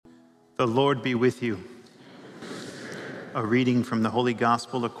The Lord be with you. A reading from the Holy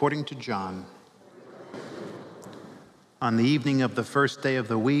Gospel according to John. On the evening of the first day of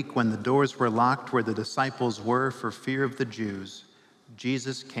the week, when the doors were locked where the disciples were for fear of the Jews,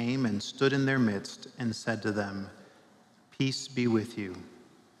 Jesus came and stood in their midst and said to them, "Peace be with you."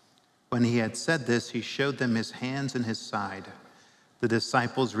 When he had said this, he showed them his hands and his side. The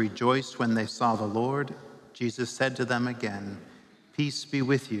disciples rejoiced when they saw the Lord. Jesus said to them again, "Peace be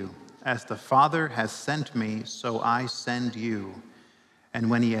with you. As the Father has sent me, so I send you."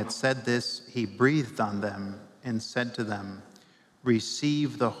 And when he had said this, he breathed on them and said to them,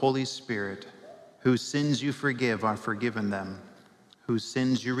 "Receive the Holy Spirit. Whose sins you forgive are forgiven them. Whose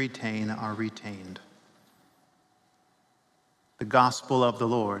sins you retain are retained." The Gospel of the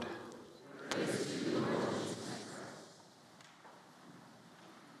Lord.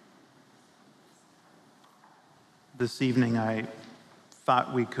 This evening I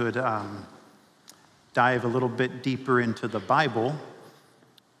thought we could dive a little bit deeper into the Bible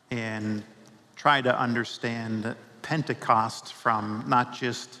and try to understand Pentecost from not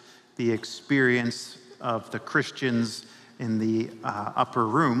just the experience of the Christians in the upper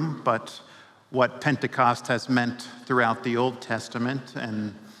room, but what Pentecost has meant throughout the Old Testament.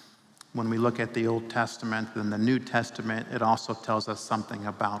 And when we look at the Old Testament and the New Testament, it also tells us something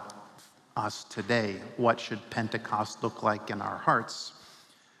about us today. What should Pentecost look like in our hearts?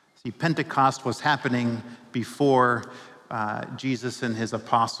 See, Pentecost was happening before Jesus and his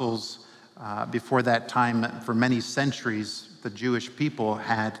apostles. Before that time, for many centuries, the Jewish people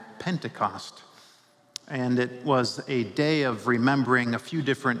had Pentecost. And it was a day of remembering a few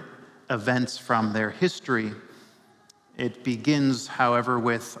different events from their history. It begins, however,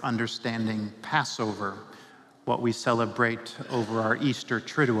 with understanding Passover, what we celebrate over our Easter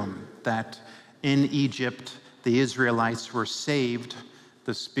Triduum, that in Egypt, the Israelites were saved.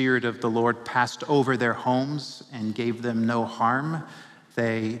 The Spirit of the Lord passed over their homes and gave them no harm.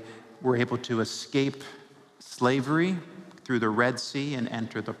 They were able to escape slavery through the Red Sea and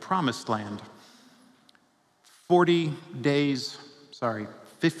enter the Promised Land. 50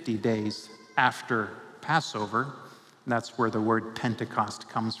 days after Passover, that's where the word Pentecost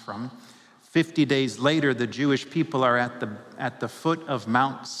comes from. 50 days later, the Jewish people are at the foot of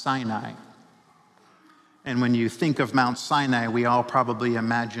Mount Sinai. And when you think of Mount Sinai, we all probably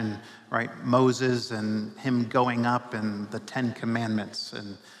imagine, right, Moses and him going up and the 10 Commandments.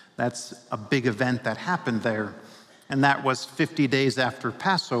 And that's a big event that happened there. And that was 50 days after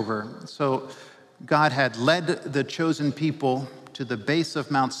Passover. So God had led the chosen people to the base of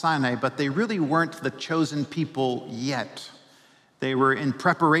Mount Sinai, but they really weren't the chosen people yet. They were in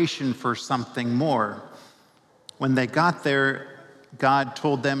preparation for something more. When they got there, God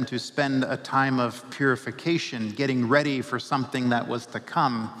told them to spend a time of purification, getting ready for something that was to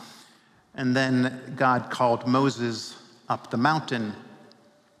come. And then God called Moses up the mountain.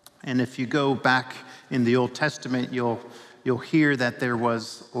 And if you go back in the Old Testament, you'll hear that there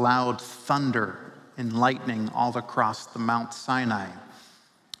was loud thunder and lightning all across the Mount Sinai.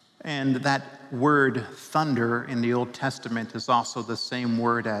 And that word thunder in the Old Testament is also the same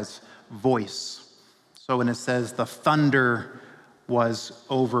word as voice. So when it says the thunder was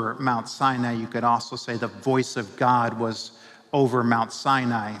over Mount Sinai, you could also say the voice of God was over Mount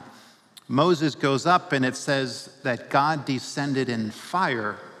Sinai. Moses goes up and it says that God descended in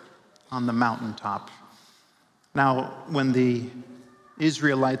fire on the mountaintop. Now, when the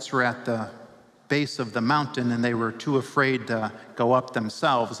Israelites were at the base of the mountain and they were too afraid to go up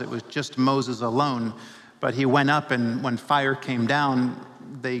themselves, it was just Moses alone, but he went up, and when fire came down,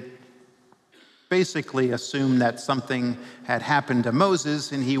 they basically assumed that something had happened to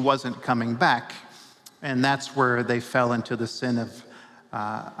Moses and he wasn't coming back. And that's where they fell into the sin of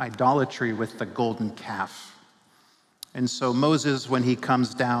idolatry with the golden calf. And so Moses, when he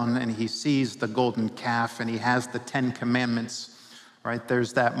comes down and he sees the golden calf and he has the 10 Commandments, right,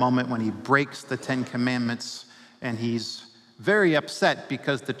 there's that moment when he breaks the 10 Commandments and he's very upset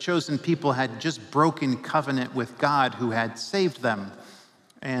because the chosen people had just broken covenant with God who had saved them.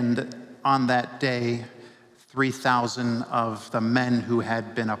 And on that day, 3,000 of the men who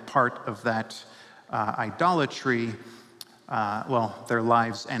had been a part of that idolatry, their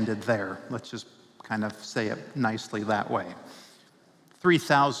lives ended there. Let's just kind of say it nicely that way.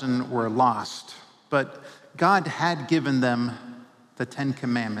 3,000 were lost, but God had given them the 10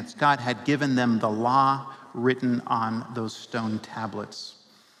 Commandments. God had given them the law written on those stone tablets.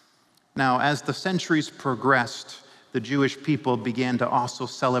 Now, as the centuries progressed, the Jewish people began to also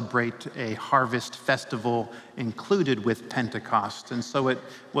celebrate a harvest festival included with Pentecost. And so it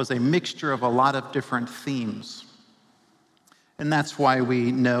was a mixture of a lot of different themes. And that's why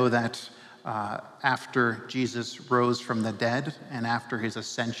we know that after Jesus rose from the dead and after his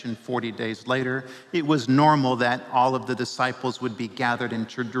ascension 40 days later, it was normal that all of the disciples would be gathered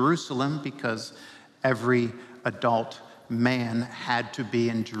into Jerusalem because every adult man had to be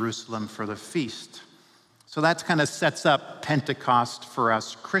in Jerusalem for the feast. So that kind of sets up Pentecost for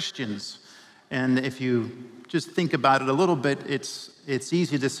us Christians. And if you just think about it a little bit, it's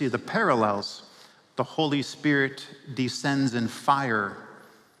easy to see the parallels. The Holy Spirit descends in fire,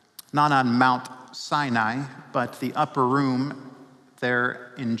 not on Mount Sinai, but the upper room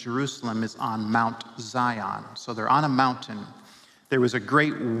there in Jerusalem is on Mount Zion. So they're on a mountain. There was a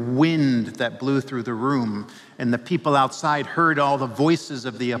great wind that blew through the room, and the people outside heard all the voices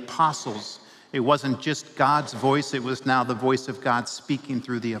of the apostles. It wasn't just God's voice, it was now the voice of God speaking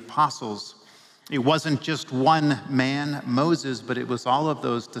through the apostles. It wasn't just one man, Moses, but it was all of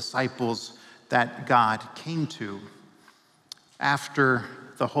those disciples that God came to. After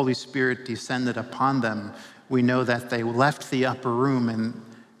the Holy Spirit descended upon them, we know that they left the upper room, and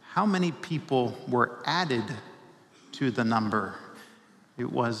how many people were added to the number?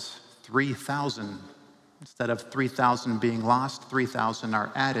 It was 3,000. Instead of 3,000 being lost, 3,000 are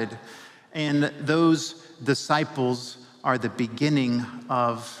added. And those disciples are the beginning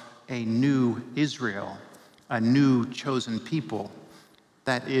of a new Israel, a new chosen people.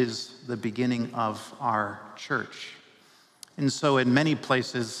 That is the beginning of our church. And so in many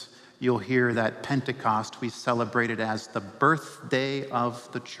places, you'll hear that Pentecost, we celebrate it as the birthday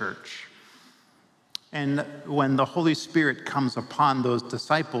of the church. And when the Holy Spirit comes upon those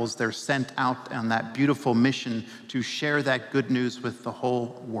disciples, they're sent out on that beautiful mission to share that good news with the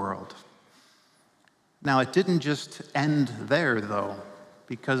whole world. Now, it didn't just end there, though,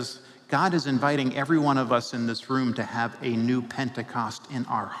 because God is inviting every one of us in this room to have a new Pentecost in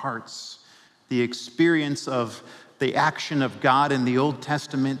our hearts. The experience of the action of God in the Old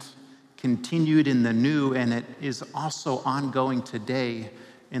Testament continued in the New, and it is also ongoing today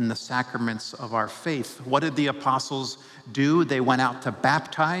in the sacraments of our faith. What did the apostles do? They went out to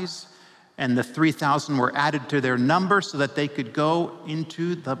baptize, and the 3,000 were added to their number so that they could go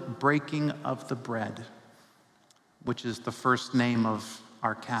into the breaking of the bread, which is the first name of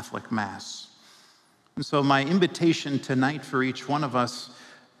our Catholic Mass. And so my invitation tonight for each one of us,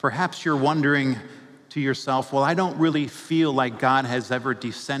 perhaps you're wondering to yourself, well, I don't really feel like God has ever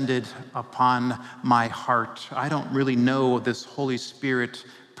descended upon my heart. I don't really know this Holy Spirit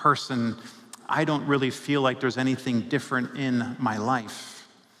person. I don't really feel like there's anything different in my life.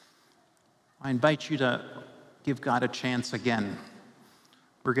 I invite you to give God a chance again.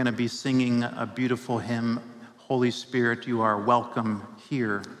 We're going to be singing a beautiful hymn, Holy Spirit, you are welcome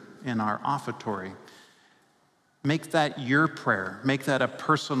here in our offertory. Make that your prayer. Make that a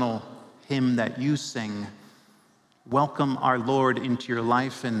personal hymn that you sing. Welcome our Lord into your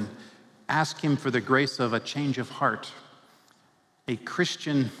life and ask him for the grace of a change of heart. A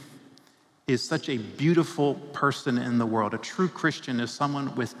Christian is such a beautiful person in the world. A true Christian is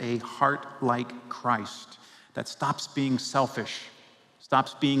someone with a heart like Christ that stops being selfish,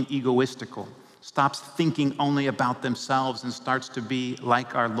 stops being egoistical, stops thinking only about themselves and starts to be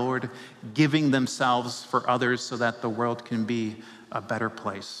like our Lord, giving themselves for others so that the world can be a better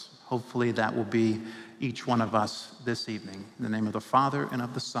place. Hopefully that will be each one of us this evening. In the name of the Father, and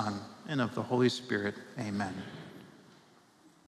of the Son, and of the Holy Spirit, amen.